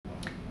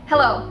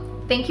Hello,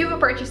 thank you for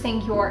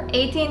purchasing your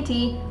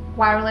AT&T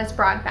Wireless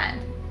Broadband,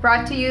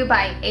 brought to you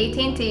by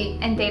AT&T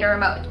and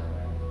DataRemote.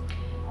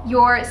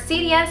 Your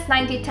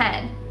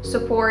CDS-9010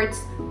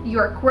 supports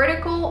your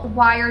critical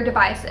wire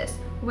devices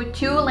with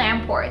 2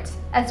 LAN ports,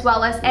 as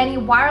well as any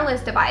wireless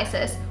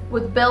devices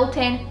with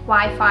built-in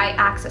Wi-Fi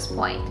access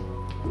point.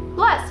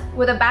 Plus,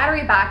 with a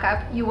battery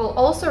backup, you will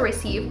also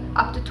receive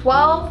up to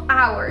 12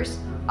 hours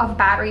of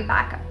battery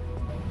backup.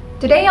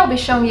 Today I'll be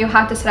showing you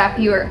how to set up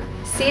your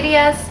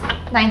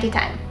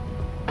CDS-9010.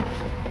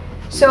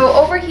 So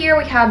over here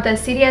we have the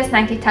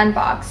CDS-9010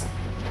 box.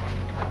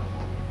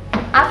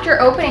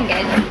 After opening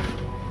it,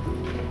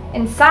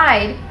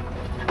 inside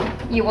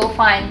you will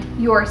find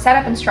your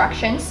setup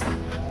instructions,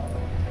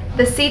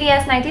 the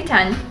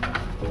CDS-9010,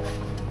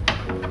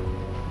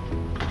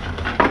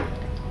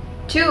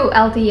 2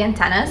 LTE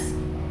antennas,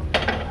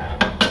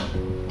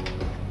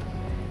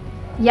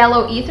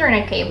 yellow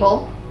Ethernet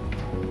cable,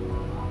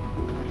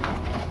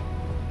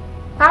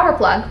 power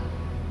plug,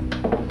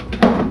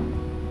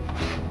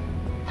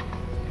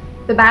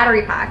 the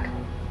battery pack,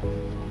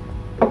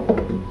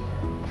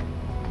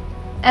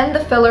 and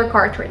the filler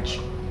cartridge.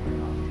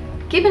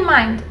 Keep in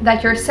mind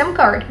that your SIM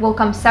card will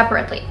come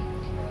separately.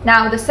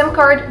 Now the SIM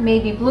card may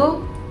be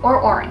blue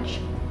or orange.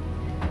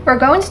 We're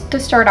going to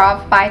start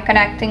off by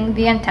connecting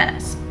the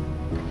antennas.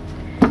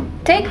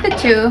 Take the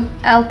 2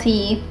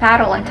 LTE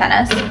paddle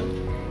antennas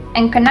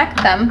and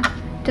connect them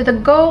to the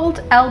gold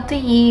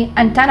LTE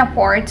antenna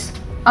ports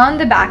on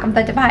the back of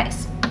the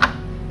device.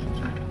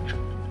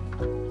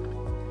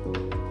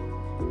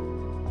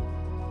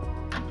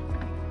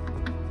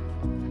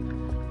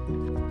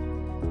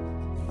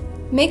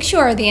 Make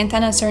sure the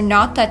antennas are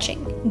not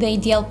touching. The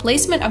ideal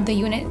placement of the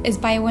unit is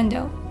by a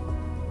window.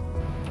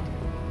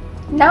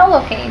 Now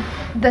locate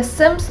the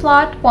SIM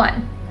slot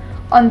 1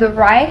 on the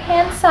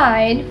right-hand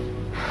side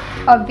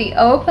of the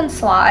open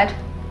slot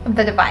of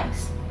the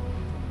device.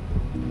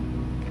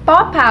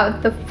 Pop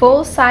out the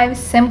full-size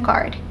SIM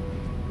card.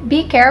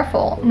 Be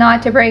careful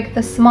not to break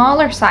the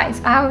smaller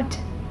size out.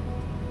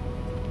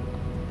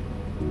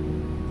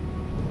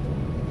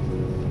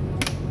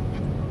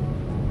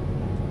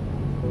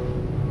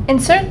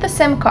 Insert the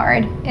SIM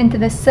card into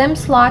the SIM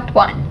slot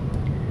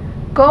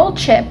 1. Gold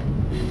chip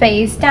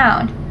face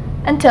down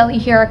until you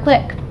hear a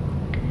click.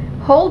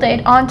 Hold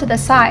it onto the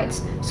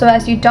sides so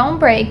as you don't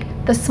break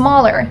the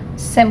smaller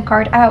SIM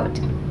card out.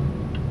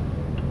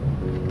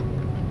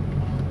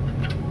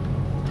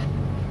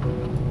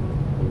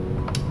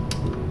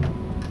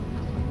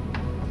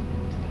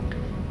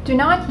 Do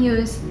not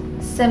use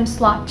SIM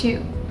slot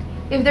 2.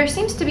 If there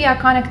seems to be a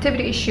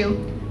connectivity issue,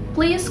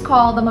 please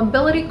call the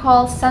mobility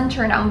call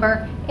center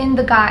number in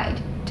the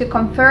guide to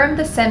confirm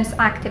the SIM's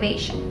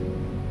activation.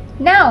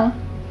 Now,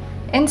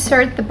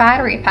 insert the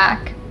battery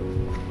pack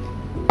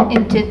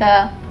into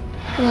the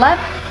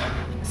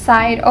left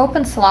side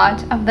open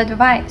slot of the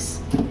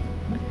device.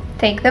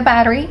 Take the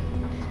battery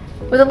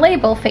with a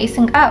label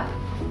facing up.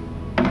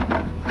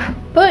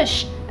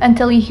 Push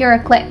until you hear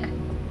a click.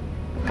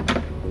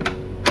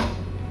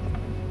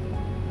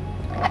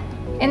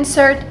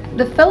 Insert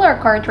the filler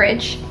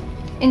cartridge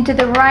into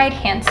the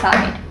right-hand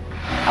side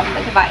of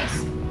the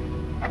device.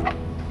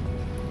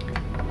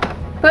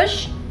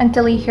 Push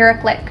until you hear a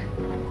click.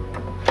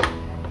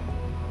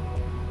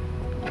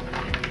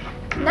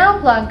 Now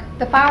plug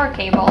the power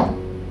cable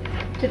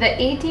to the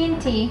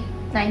AT&T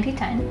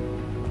 9010.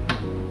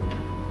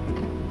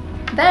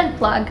 Then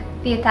plug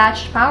the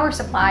attached power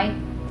supply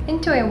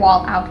into a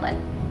wall outlet.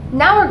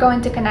 Now we're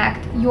going to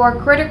connect your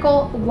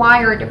critical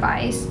wire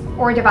device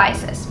or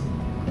devices.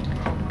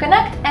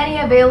 Connect any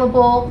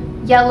available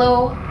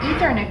yellow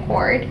Ethernet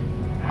cord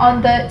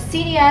on the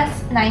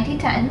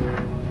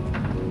CDS-9010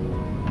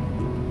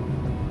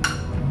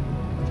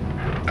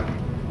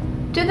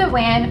 to the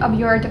WAN of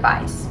your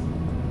device.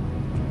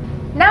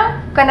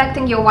 Now,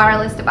 connecting your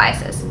wireless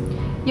devices.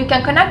 You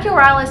can connect your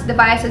wireless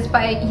devices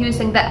by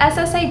using the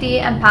SSID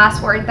and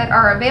password that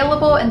are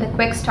available in the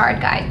Quick Start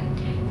Guide.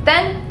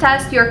 Then,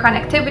 test your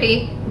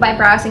connectivity by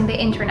browsing the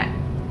internet.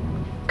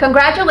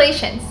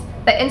 Congratulations!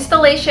 The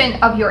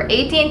installation of your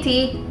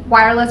AT&T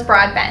Wireless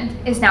Broadband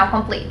is now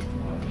complete.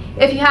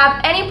 If you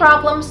have any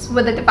problems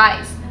with the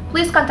device,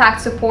 please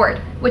contact support,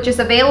 which is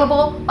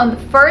available on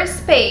the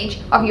first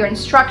page of your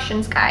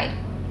instructions guide.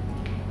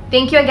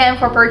 Thank you again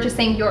for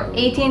purchasing your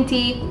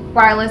AT&T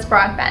Wireless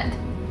Broadband,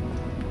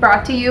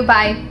 brought to you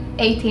by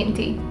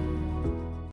AT&T.